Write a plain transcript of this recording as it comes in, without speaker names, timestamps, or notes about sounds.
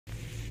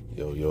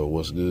Yo,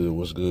 what's good?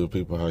 What's good,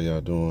 people? How y'all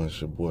doing? It's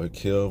your boy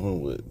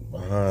Kelvin with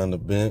Behind the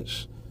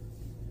Bench.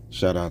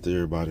 Shout out to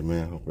everybody,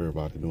 man. Hope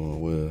everybody doing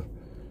well.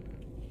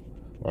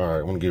 All right,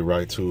 I want to get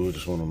right to it.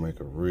 Just want to make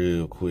a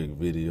real quick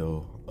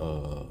video.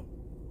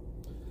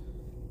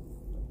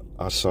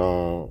 I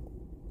saw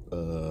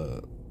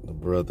the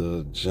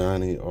brother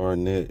Johnny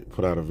Arnett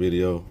put out a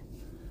video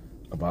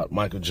about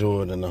Michael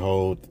Jordan and the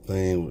whole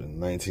thing. In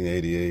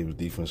 1988, he was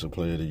Defensive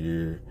Player of the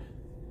Year.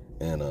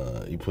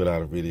 And he put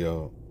out a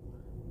video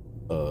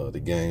the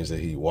games that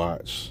he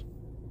watched,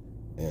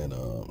 and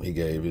he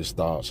gave his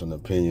thoughts and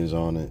opinions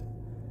on it.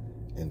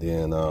 And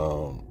then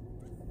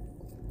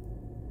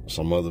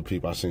some other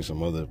people, I seen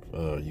some other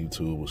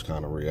YouTube was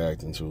kind of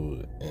reacting to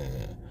it,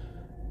 and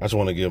I just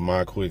want to give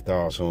my quick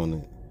thoughts on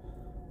it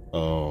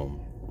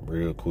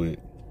real quick.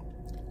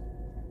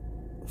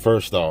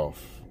 First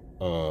off,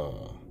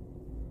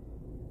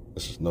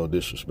 this is no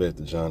disrespect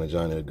to Johnny.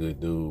 Johnny a good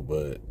dude,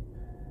 but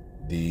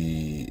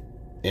the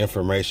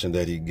information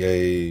that he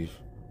gave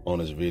on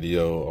his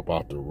video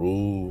about the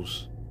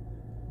rules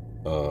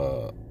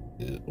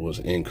it was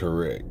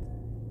incorrect,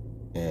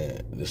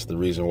 and this is the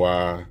reason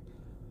why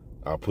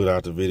I put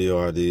out the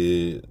video I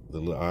did,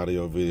 the little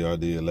audio video I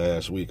did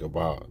last week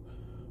about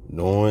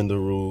knowing the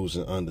rules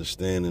and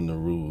understanding the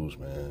rules,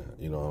 man.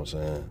 You know what I'm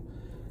saying?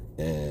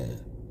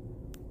 And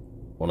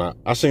when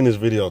I seen this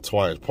video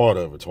twice, part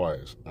of it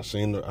twice. I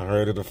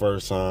heard it the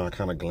first time, I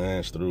kind of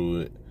glanced through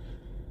it,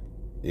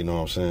 you know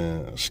what I'm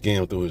saying, I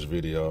skimmed through his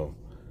video.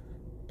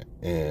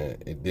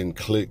 And it didn't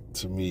click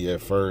to me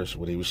at first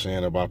what he was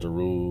saying about the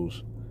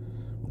rules.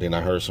 Then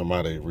I heard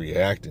somebody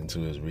reacting to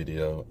his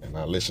video, and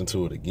I listened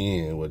to it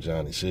again, what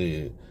Johnny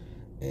said,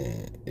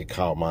 and it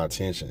caught my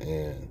attention.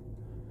 And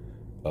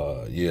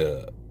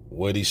yeah,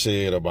 what he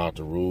said about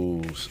the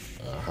rules,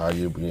 how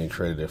you're being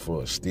credited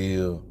for a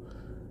steal,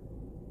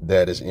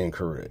 that is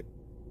incorrect.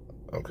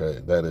 Okay,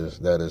 that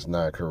is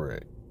not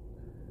correct.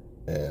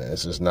 And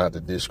it's just not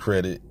to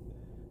discredit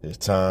his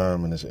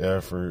time and his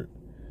effort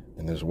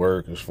and his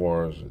work as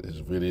far as his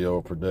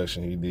video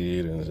production he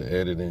did and his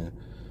editing,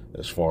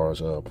 as far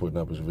as putting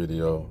up his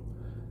video.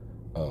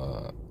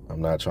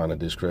 I'm not trying to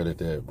discredit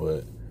that,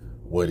 but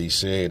what he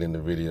said in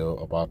the video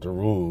about the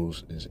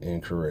rules is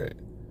incorrect.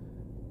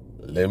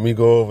 Let me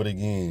go over it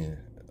again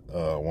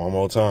one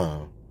more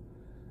time,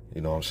 you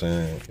know what I'm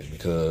saying,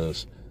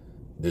 because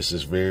this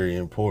is very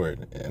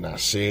important, and I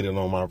said it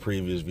on my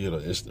previous video.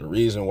 It's the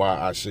reason why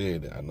I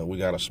said it. I know we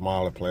got a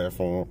smaller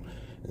platform,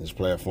 and this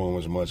platform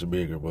is much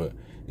bigger, but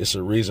it's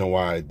a reason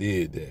why I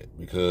did that,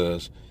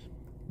 because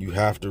you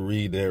have to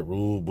read that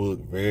rule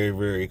book very,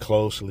 very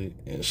closely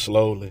and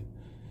slowly.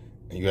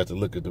 And you have to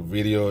look at the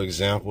video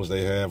examples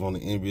they have on the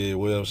NBA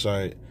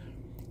website.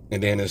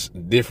 And then there's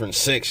different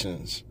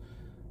sections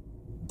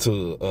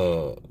to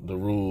the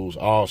rules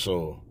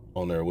also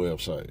on their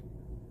website.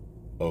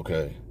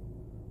 Okay,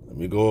 let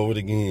me go over it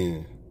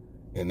again.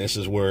 And this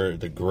is where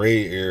the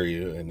gray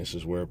area, and this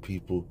is where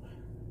people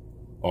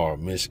are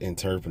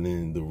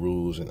misinterpreting the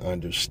rules and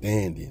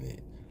understanding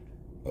it.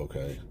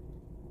 Okay.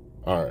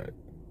 All right.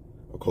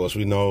 Of course,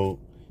 we know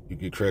you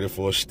get credit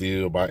for a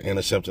steal by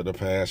intercepting the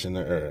pass in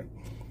the air.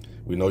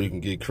 We know you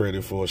can get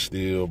credit for a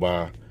steal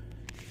by,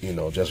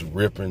 just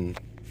ripping,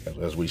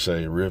 as we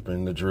say,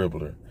 ripping the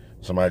dribbler.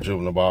 Somebody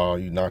dribbling the ball,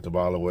 you knock the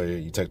ball away,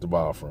 you take the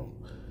ball from them.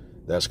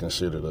 That's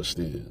considered a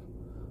steal.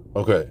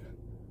 Okay.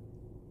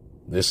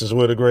 This is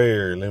where the gray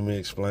area, let me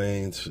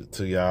explain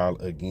to y'all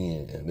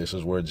again. And this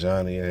is where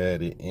Johnny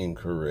had it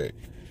incorrect.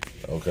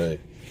 Okay.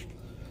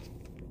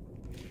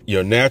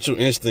 Your natural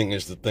instinct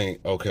is to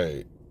think,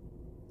 okay,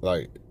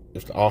 like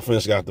if the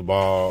offense got the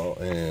ball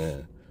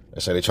and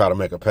let's say they try to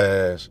make a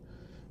pass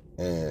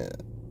and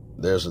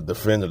there's a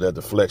defender that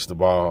deflects the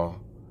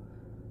ball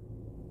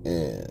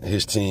and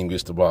his team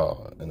gets the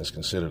ball and it's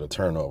considered a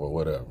turnover or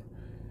whatever.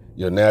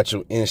 Your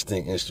natural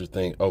instinct is to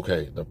think,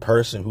 okay, the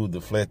person who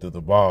deflected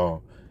the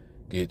ball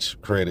gets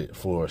credit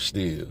for a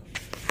steal.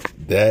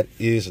 That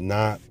is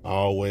not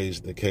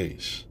always the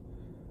case.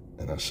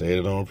 And I said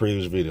it on a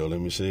previous video.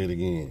 Let me say it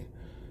again.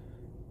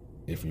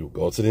 If you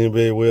go to the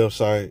NBA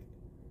website,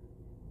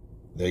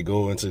 they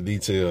go into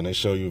detail and they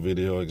show you a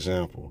video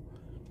example.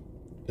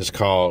 It's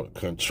called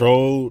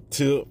controlled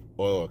tip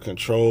or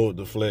controlled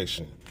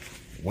deflection.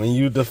 When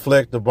you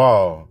deflect the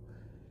ball,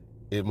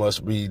 it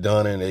must be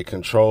done in a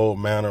controlled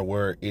manner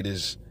where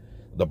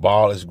the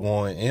ball is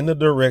going in the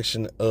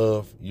direction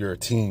of your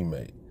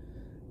teammate.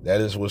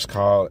 That is what's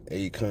called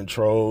a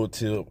controlled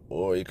tip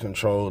or a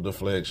controlled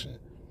deflection.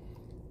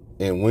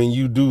 And when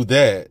you do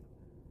that,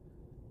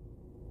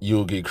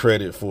 you'll get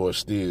credit for a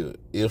steal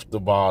if the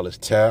ball is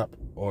tapped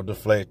or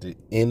deflected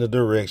in the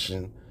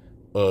direction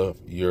of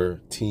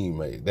your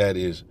teammate. That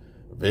is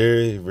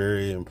very,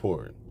 very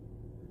important.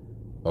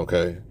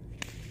 Okay.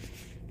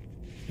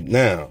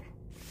 Now,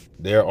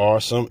 there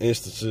are some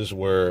instances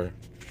where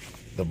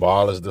the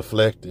ball is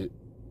deflected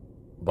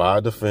by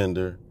a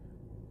defender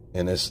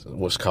and it's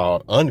what's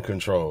called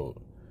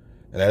uncontrolled.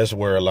 And that is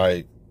where,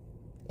 like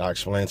I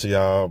explained to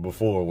y'all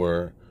before,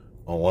 where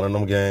on one of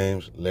them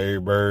games,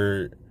 Larry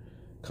Bird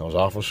comes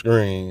off a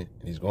screen,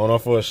 and he's going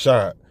off for a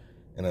shot,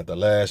 and at the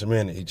last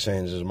minute, he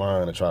changes his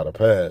mind and try to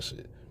pass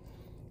it.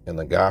 And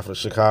the guy for the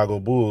Chicago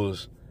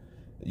Bulls,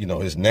 you know,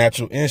 his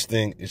natural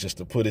instinct is just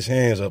to put his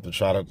hands up to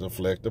try to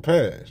deflect the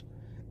pass.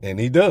 And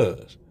he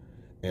does.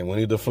 And when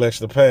he deflects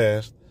the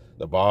pass,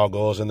 the ball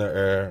goes in the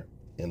air,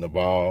 and the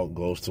ball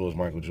goes towards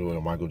Michael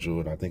Jordan. Michael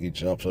Jordan, I think he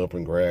jumps up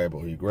and grabs,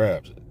 or he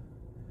grabs it.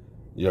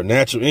 Your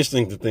natural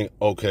instinct to think,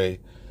 okay,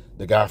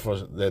 the guy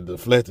that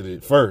deflected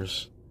it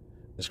first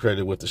is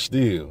credited with the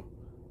steal.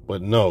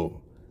 But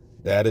no,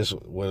 that is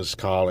what's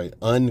called an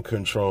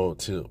uncontrolled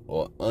tip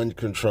or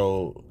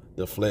uncontrolled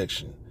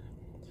deflection.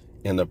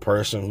 And the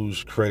person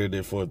who's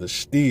credited for the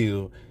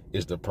steal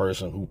is the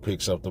person who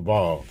picks up the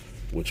ball,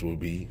 which will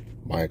be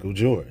Michael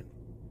Jordan.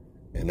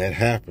 And that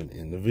happened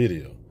in the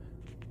video.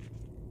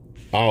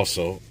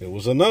 Also, it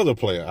was another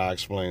player I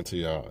explained to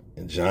y'all,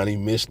 and Johnny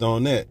missed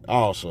on that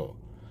also.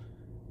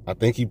 I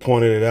think he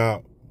pointed it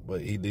out,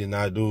 but he did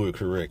not do it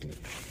correctly.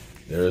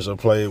 There is a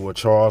play where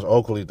Charles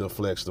Oakley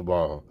deflects the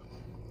ball.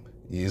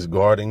 He's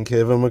guarding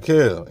Kevin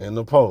McHale in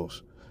the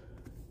post.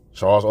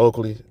 Charles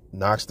Oakley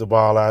knocks the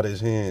ball out of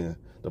his hand.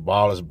 The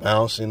ball is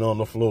bouncing on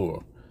the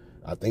floor.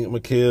 I think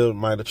McHale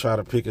might have tried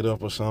to pick it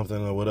up or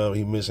something or whatever.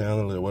 He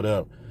mishandled it or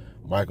whatever.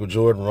 Michael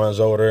Jordan runs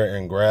over there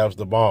and grabs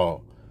the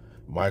ball.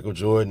 Michael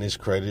Jordan is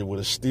credited with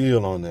a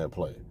steal on that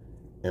play,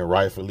 and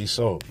rightfully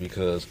so,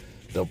 because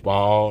the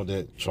ball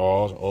that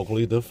Charles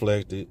Oakley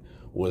deflected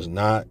was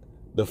not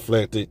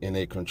deflected in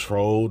a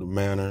controlled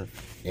manner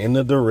in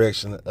the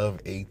direction of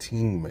a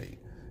teammate.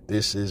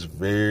 This is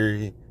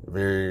very,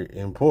 very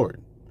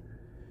important.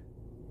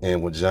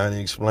 And when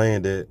Johnny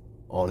explained it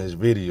on his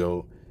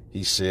video,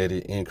 he said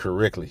it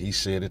incorrectly. He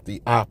said it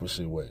the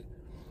opposite way.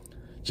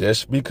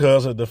 Just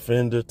because a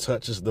defender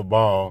touches the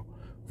ball,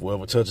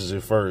 whoever touches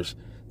it first,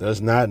 does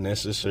not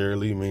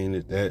necessarily mean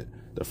that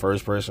the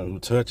first person who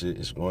touches it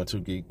is going to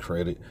get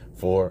credit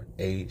for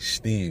a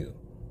steal.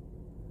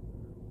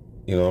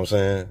 You know what I'm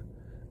saying?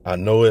 I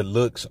know it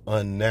looks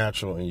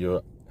unnatural, and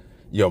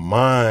your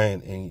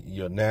mind and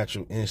your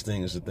natural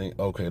instinct is to think,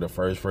 okay, the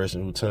first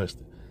person who touched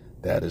it.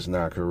 That is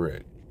not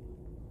correct.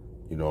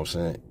 You know what I'm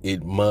saying?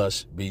 It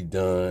must be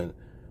done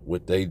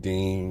what they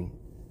deem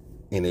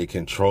in a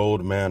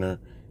controlled manner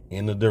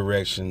in the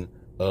direction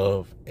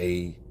of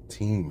a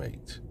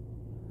teammate.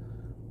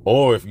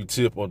 Or if you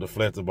tip or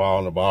deflect the ball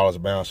and the ball is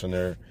bouncing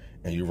there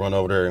and you run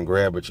over there and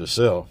grab it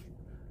yourself,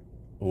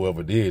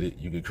 whoever did it,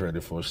 you get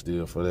credit for a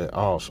steal for that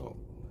also.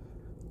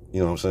 You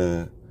know what I'm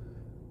saying?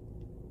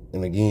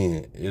 And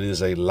again, it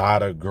is a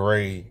lot of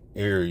gray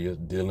area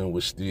dealing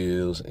with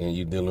steals, and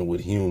you're dealing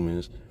with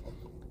humans,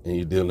 and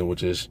you're dealing with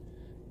just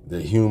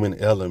the human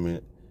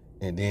element.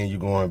 And then you're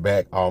going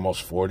back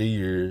almost 40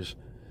 years.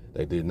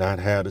 They did not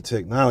have the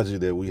technology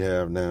that we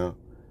have now.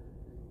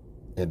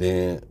 And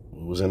then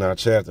it was in our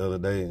chat the other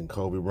day, and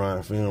Kobe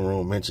Bryant Film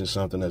Room mentioned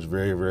something that's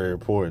very, very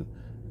important.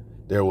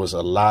 There was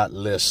a lot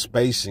less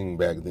spacing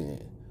back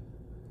then.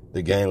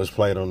 The game was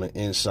played on the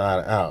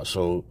inside out.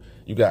 So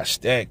you got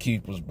stat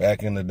keepers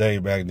back in the day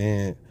back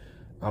then.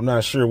 I'm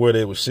not sure where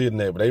they were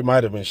sitting at, but they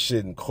might have been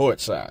sitting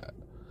courtside.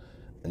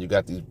 And you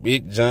got these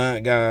big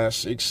giant guys,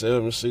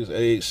 6'7",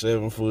 6'8",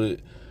 7 foot,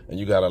 and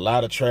you got a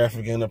lot of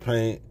traffic in the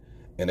paint,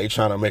 and they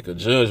trying to make a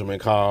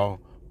judgment call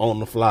on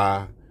the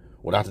fly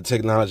without the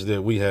technology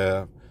that we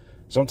have.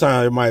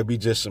 Sometimes it might be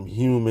just some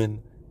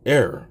human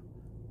error.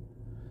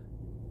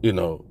 You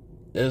know,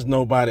 there's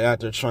nobody out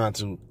there trying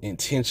to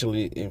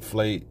intentionally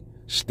inflate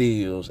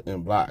steals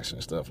and blocks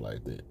and stuff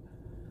like that.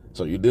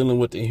 So you're dealing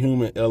with the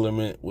human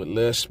element with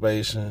less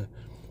spacing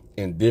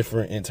and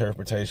different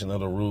interpretation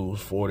of the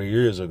rules 40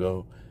 years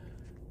ago.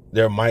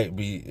 There might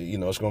be, you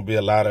know, it's going to be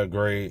a lot of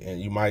gray, and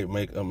you might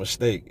make a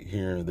mistake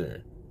here and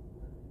there.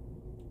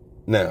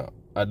 Now,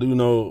 I do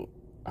know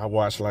I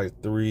watched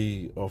like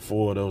 3 or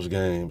 4 of those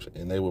games,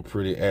 and they were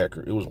pretty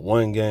accurate. It was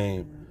one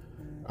game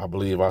I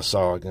believe I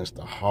saw against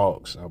the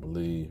Hawks, I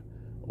believe,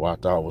 where I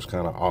thought was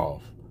kind of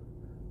off.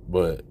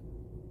 But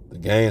the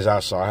games I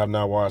saw, I have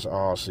not watched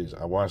all season.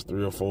 I watched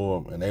 3 or 4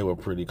 of them, and they were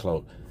pretty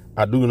close.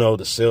 I do know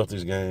the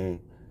Celtics game,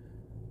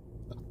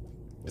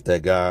 if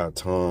that guy,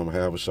 Tom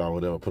Havishar,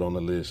 whatever, put on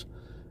the list,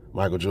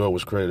 Michael Jordan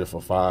was credited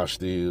for 5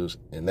 steals,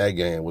 and that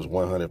game was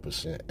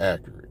 100%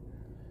 accurate.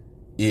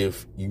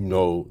 If you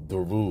know the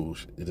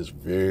rules, it is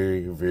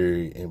very,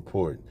 very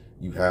important.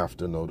 You have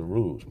to know the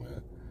rules,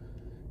 man.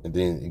 And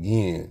then,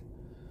 again,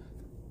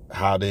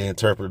 how they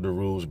interpreted the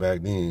rules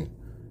back then,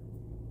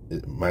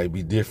 it might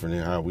be different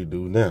than how we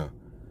do now.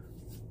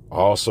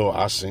 Also,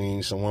 I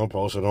seen someone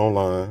posted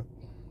online,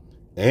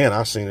 and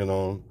I seen it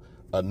on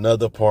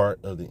another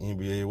part of the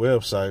NBA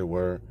website,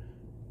 where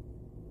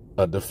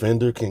a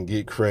defender can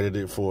get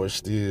credited for a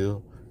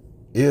steal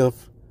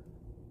if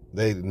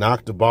they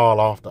knock the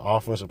ball off the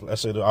offensive.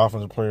 Let's say the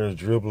offensive player is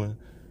dribbling,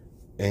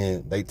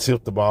 and they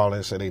tip the ball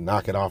and say they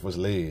knock it off his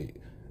leg,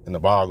 and the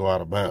ball go out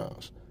of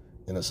bounds,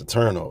 and it's a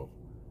turnover.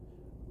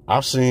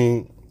 I've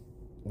seen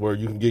where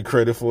you can get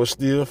credit for a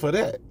steal for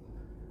that.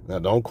 Now,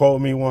 don't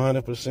quote me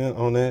 100%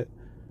 on that.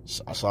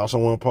 I saw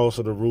someone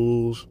posted the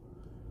rules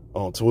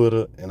on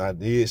Twitter, and I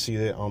did see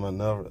that on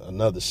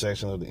another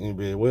section of the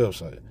NBA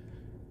website.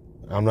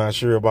 I'm not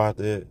sure about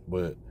that,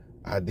 but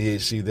I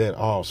did see that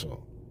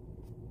also.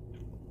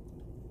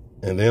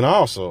 And then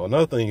also,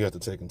 another thing you have to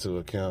take into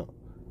account,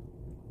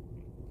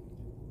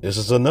 this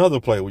is another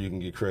play where you can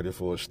get credit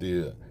for a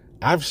steal.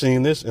 I've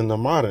seen this in the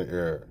modern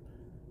era.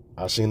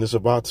 I seen this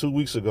about 2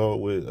 weeks ago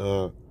with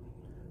a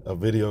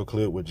video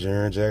clip with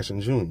Jaren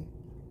Jackson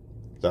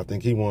Jr. I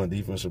think he won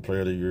Defensive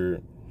Player of the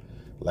Year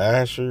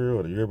last year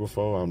or the year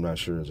before. I'm not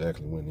sure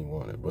exactly when he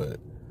won it, but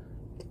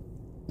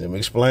let me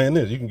explain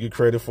this. You can get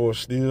credit for a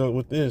steal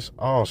with this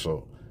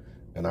also.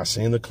 And I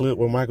seen the clip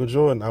with Michael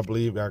Jordan, I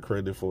believe, got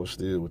credit for a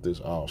steal with this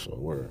also.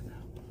 Where,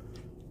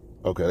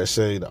 okay, let's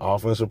say the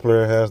offensive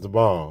player has the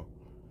ball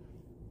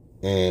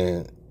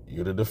and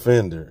you're the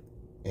defender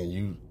and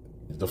you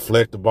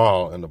deflect the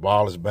ball and the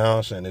ball is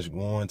bouncing and it's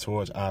going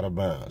towards out of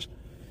bounds.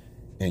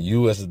 And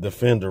you as the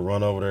defender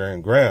run over there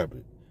and grab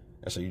it.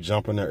 And so you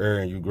jump in the air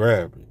and you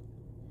grab it.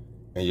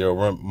 And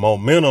your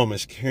momentum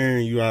is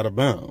carrying you out of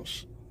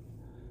bounds.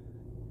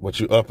 But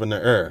you up in the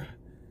air.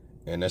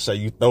 And let's say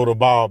you throw the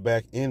ball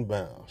back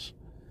inbounds.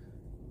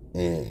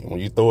 And when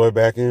you throw it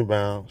back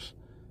inbounds,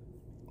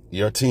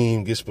 your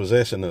team gets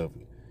possession of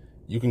it.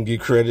 You can get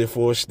credit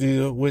for a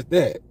steal with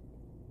that.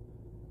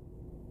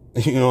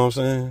 You know what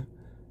I'm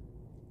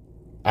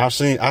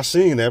saying? I've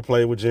seen that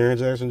play with Jaren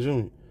Jackson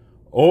Jr.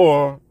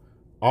 Or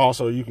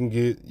also you can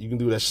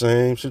do that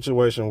same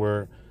situation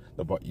where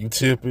you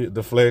tip it,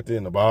 deflect it,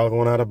 and the ball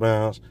going out of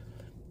bounds,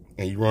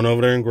 and you run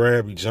over there and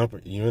grab, you jump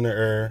it, you in the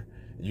air,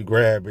 you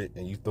grab it,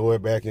 and you throw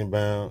it back in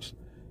bounds.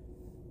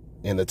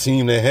 And the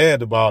team that had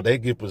the ball, they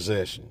get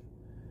possession.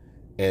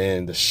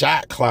 And the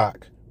shot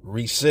clock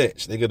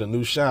resets. They get a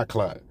new shot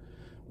clock.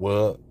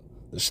 Well,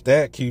 the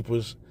stat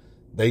keepers,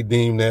 they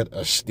deem that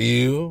a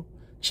steal,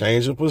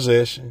 change of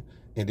possession,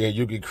 and then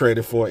you get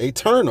credit for a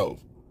turnover.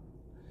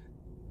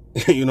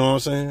 You know what I'm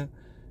saying?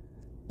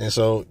 And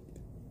so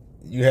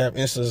you have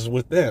instances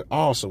with that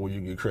also where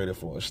you get credit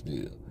for a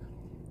steal.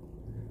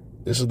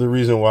 This is the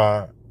reason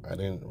why I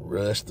didn't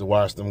rush to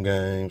watch them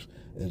games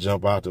and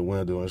jump out the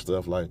window and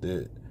stuff like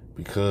that,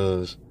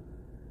 because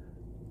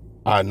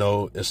I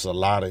know it's a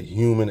lot of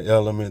human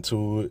element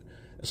to it.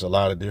 It's a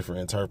lot of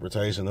different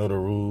interpretation of the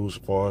rules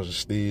as far as the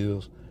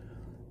steals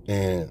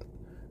and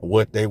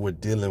what they were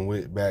dealing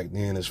with back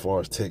then as far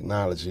as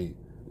technology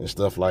and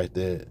stuff like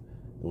that. It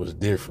was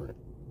different.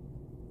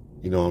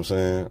 You know what I'm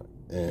saying?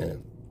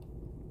 And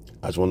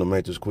I just want to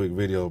make this quick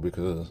video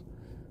because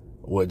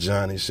what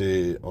Johnny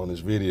said on this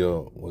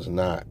video was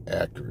not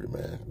accurate,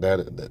 man.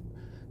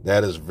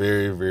 That is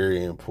very,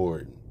 very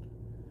important.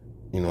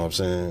 You know what I'm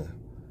saying?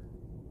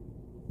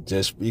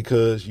 Just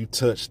because you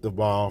touch the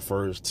ball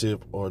first,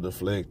 tip or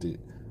deflect it,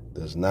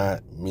 does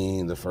not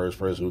mean the first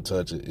person who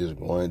touches it is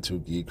going to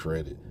get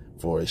credit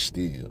for a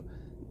steal.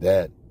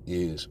 That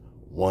is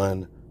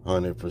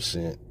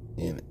 100%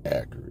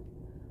 inaccurate.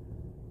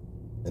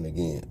 And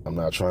again, I'm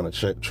not trying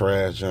to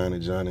trash Johnny.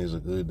 Johnny is a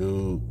good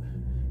dude.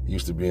 He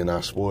used to be in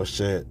our sports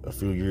chat a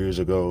few years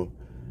ago,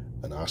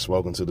 and I've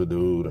spoken to the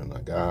dude, and the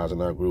guys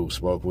in our group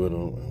spoke with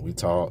him, and we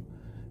talked,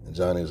 and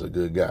Johnny is a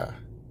good guy.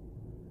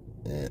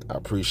 And I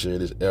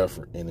appreciate his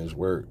effort and his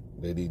work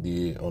that he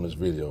did on this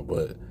video,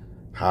 but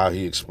how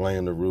he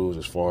explained the rules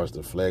as far as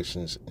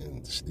deflections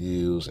and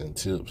steals and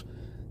tips,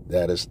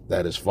 that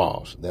is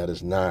false. That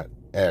is not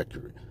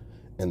accurate.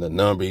 And the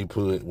number he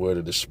put where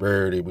the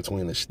disparity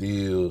between the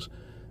steals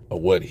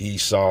of what he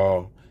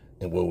saw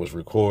and what was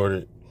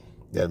recorded,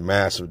 that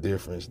massive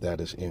difference, that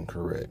is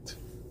incorrect.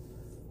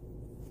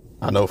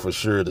 I know for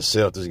sure the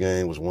Celtics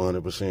game was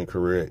 100%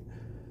 correct.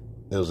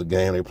 There was a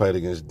game they played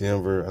against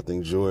Denver. I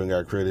think Jordan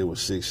got credited with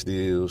 6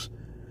 steals.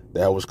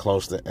 That was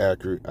close to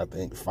accurate. I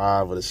think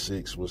 5 of the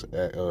 6 was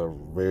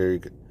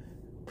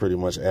pretty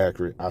much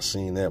accurate. I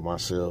seen that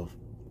myself.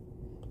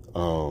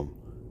 I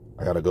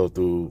got to go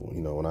through,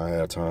 when I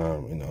have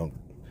time, I'm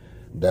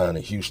down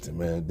in Houston,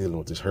 man, dealing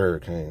with this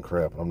hurricane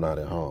crap. I'm not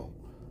at home.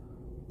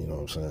 You know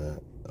what I'm saying?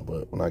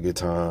 But when I get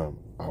time,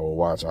 I will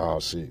watch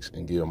all 6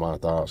 and give my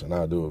thoughts, and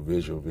I'll do a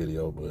visual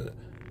video. But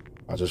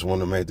I just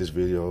want to make this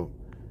video.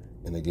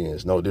 And again,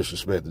 it's no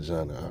disrespect to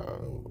Johnny.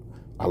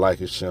 I like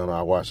his channel.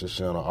 I watch his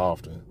channel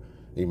often.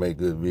 He make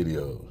good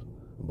videos.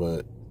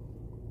 But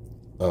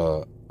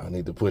I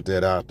need to put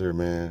that out there,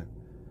 man.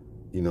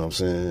 You know what I'm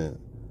saying?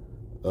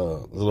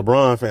 The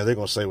LeBron fans, they're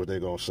going to say what they're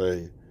going to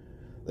say.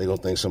 They're going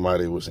to think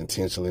somebody was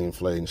intentionally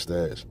inflating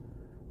stats.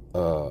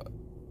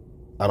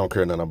 I don't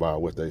care nothing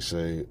about what they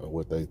say or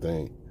what they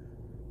think.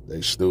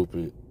 They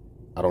stupid.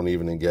 I don't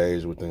even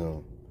engage with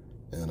them.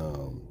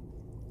 And,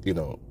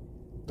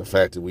 the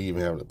fact that we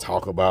even have to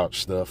talk about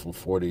stuff from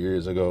 40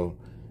 years ago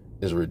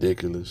is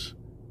ridiculous.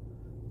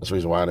 That's the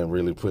reason why I didn't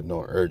really put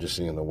no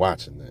urgency into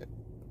watching that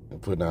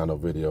and putting out no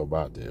video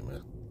about that,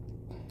 man.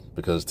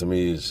 Because to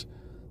me, it's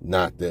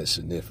not that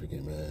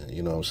significant, man.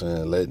 You know what I'm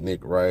saying? Let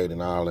Nick Wright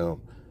and all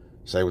them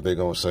say what they're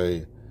going to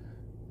say.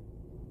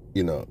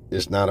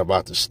 It's not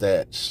about the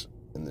stats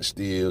and the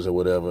steals or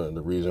whatever, and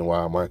the reason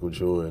why Michael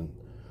Jordan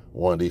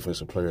won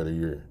Defensive Player of the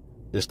Year.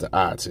 It's the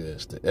eye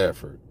test, the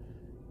effort.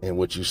 And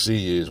what you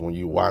see is when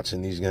you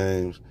watching these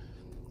games,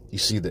 you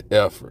see the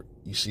effort,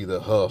 you see the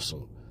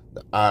hustle,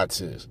 the eye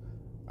test.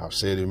 I've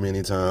said it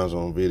many times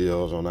on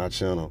videos on our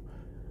channel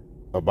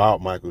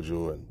about Michael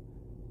Jordan,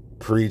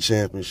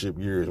 pre-championship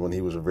years when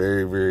he was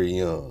very, very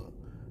young,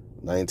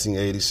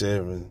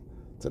 1987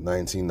 to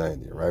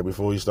 1990, right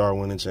before he started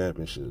winning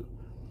championships.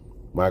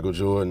 Michael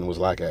Jordan was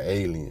like an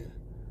alien.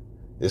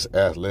 His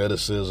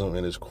athleticism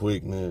and his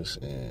quickness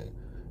and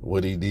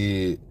what he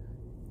did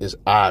is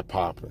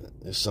eye-popping.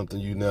 It's something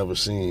you never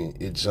seen.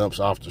 It jumps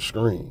off the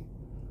screen.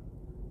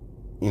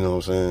 You know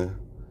what I'm saying?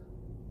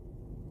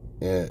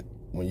 And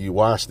when you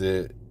watch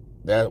that,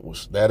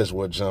 that is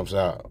what jumps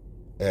out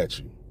at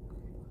you.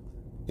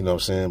 You know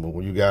what I'm saying? But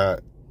when you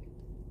got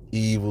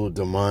evil,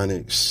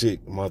 demonic,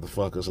 sick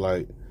motherfuckers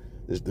like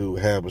this dude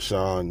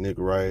Habashaw and Nick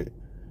Wright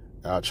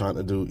out trying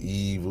to do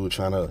evil,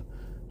 trying to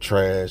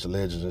trash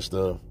legends and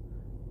stuff,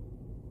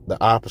 the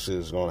opposite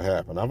is going to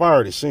happen. I've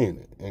already seen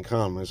it in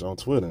comments on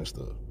Twitter and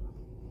stuff.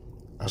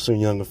 I've seen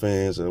younger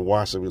fans that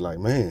watch it be like,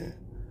 man,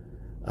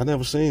 I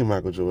never seen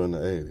Michael Jordan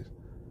in the 80s.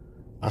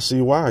 I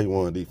see why he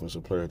won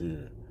Defensive Player of the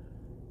Year.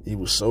 He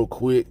was so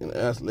quick and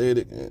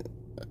athletic, and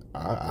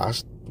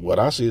what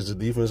I see is the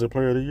Defensive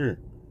Player of the Year.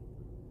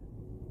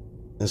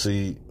 And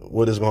see,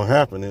 what is going to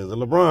happen is the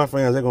LeBron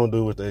fans, they're going to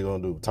do what they're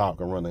going to do, talk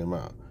and run their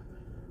mouth.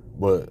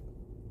 But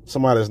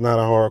somebody that's not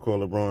a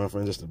hardcore LeBron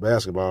fan, just a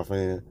basketball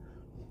fan,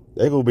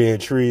 they going to be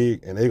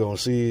intrigued and they going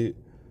to see it.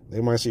 They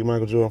might see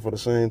Michael Jordan for the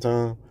same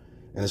time,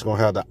 and it's going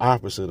to have the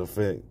opposite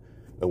effect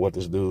of what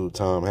this dude,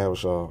 Tom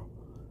Habashaw,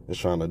 is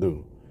trying to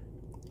do.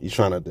 He's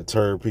trying to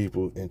deter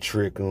people and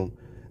trick them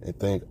and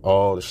think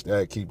all the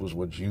stat keepers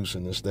were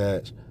juicing the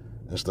stats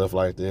and stuff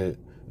like that,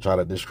 try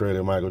to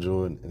discredit Michael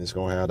Jordan, and it's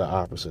going to have the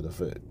opposite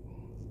effect.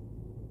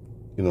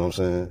 You know what I'm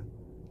saying?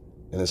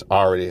 And it's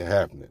already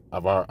happening.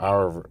 I've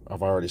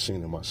already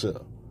seen it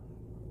myself.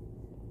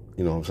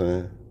 You know what I'm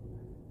saying?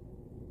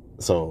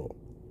 So,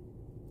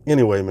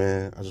 anyway,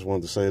 man, I just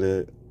wanted to say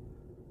that.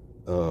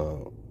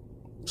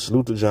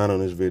 Salute to John on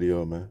this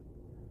video, man.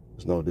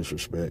 There's no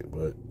disrespect,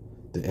 but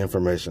the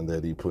information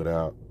that he put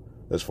out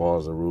as far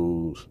as the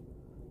rules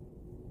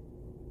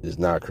is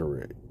not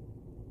correct.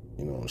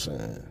 You know what I'm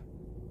saying?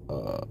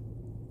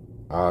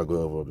 I'll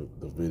go over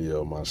the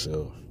video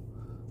myself,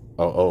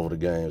 over the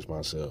games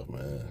myself,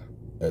 man,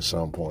 at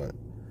some point.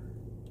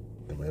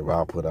 And maybe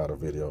I'll put out a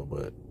video,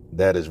 but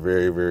that is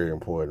very, very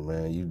important,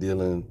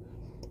 man.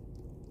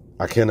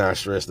 I cannot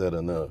stress that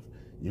enough.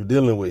 You're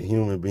dealing with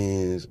human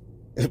beings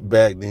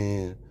back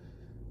then,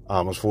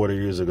 almost 40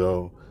 years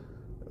ago.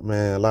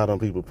 Man, a lot of them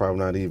people probably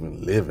not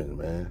even living,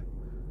 man.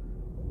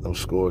 Them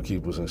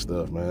scorekeepers and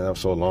stuff, man. That was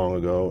so long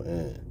ago,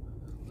 and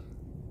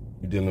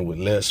you're dealing with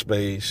less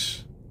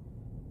space.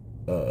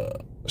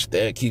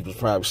 Stat keepers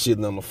probably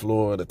sitting on the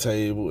floor of the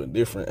table at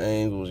different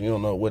angles. You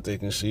don't know what they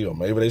can see, or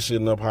maybe they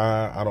sitting up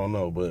high. I don't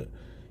know, but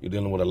you're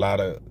dealing with a lot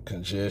of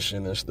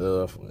congestion and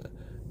stuff, with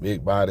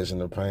big bodies in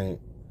the paint.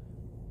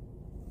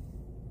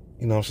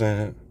 You know what I'm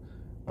saying?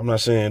 I'm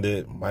not saying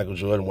that Michael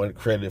Jordan wasn't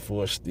credited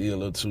for a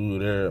steal or two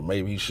there.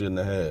 Maybe he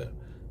shouldn't have.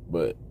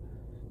 But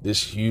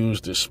this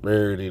huge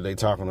disparity they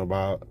talking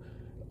about,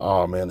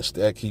 oh, man, the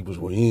stat keepers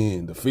were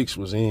in, the fix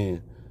was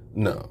in.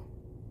 No,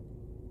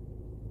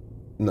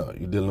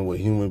 you're dealing with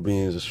human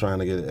beings that's trying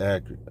to get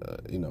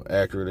an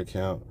accurate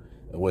account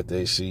of what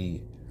they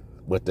see,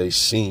 what they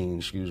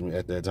seen,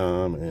 at that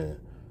time, and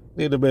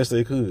did the best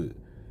they could.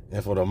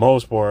 And for the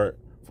most part,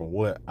 from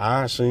what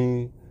I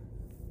seen,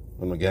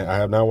 again, I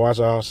have not watched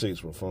all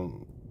 6, but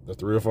from the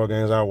 3 or 4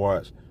 games I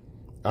watched,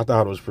 I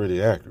thought it was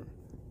pretty accurate.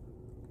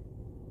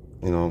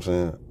 You know what I'm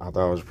saying? I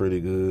thought it was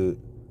pretty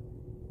good.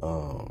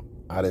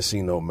 I didn't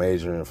see no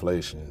major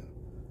inflation.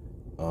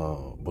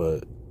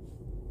 But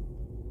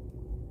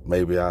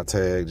maybe I'll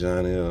tag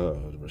Johnny or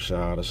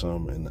Rashad or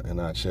something in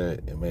our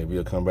chat, and maybe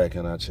he'll come back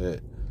in our chat,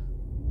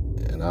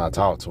 and I'll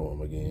talk to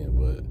him again.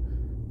 But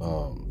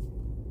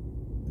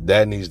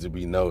that needs to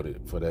be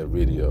noted for that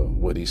video.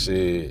 What he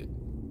said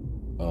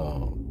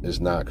is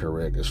not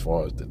correct as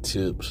far as the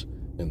tips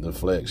and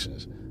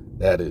deflections.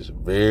 That is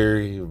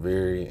very,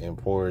 very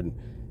important.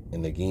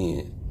 And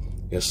again,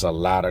 it's a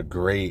lot of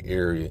gray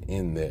area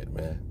in that,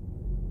 man.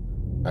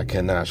 I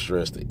cannot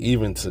stress that.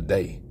 Even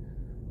today,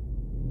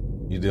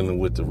 you're dealing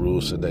with the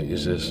rules today.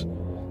 It's just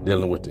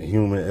dealing with the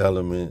human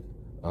element,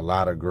 a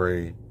lot of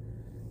gray,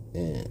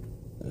 and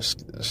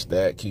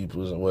stat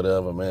keepers and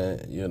whatever,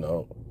 man. You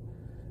know,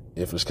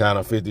 if it's kind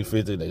of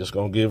 50-50, they're just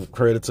going to give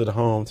credit to the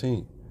home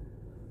team,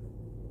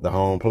 the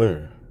home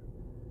player.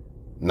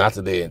 Not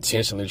that they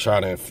intentionally try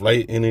to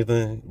inflate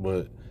anything,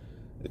 but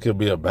it could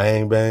be a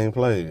bang-bang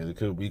play. It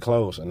could be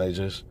close, and they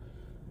just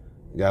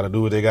got to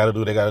do what they got to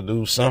do. They got to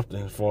do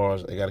something as far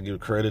as they got to give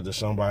credit to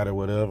somebody or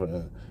whatever.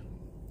 And,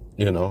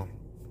 you know,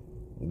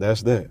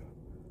 that's that.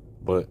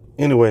 But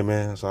anyway,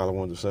 man, that's all I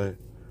wanted to say.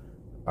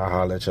 I'll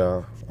holler at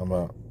y'all. I'm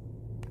out.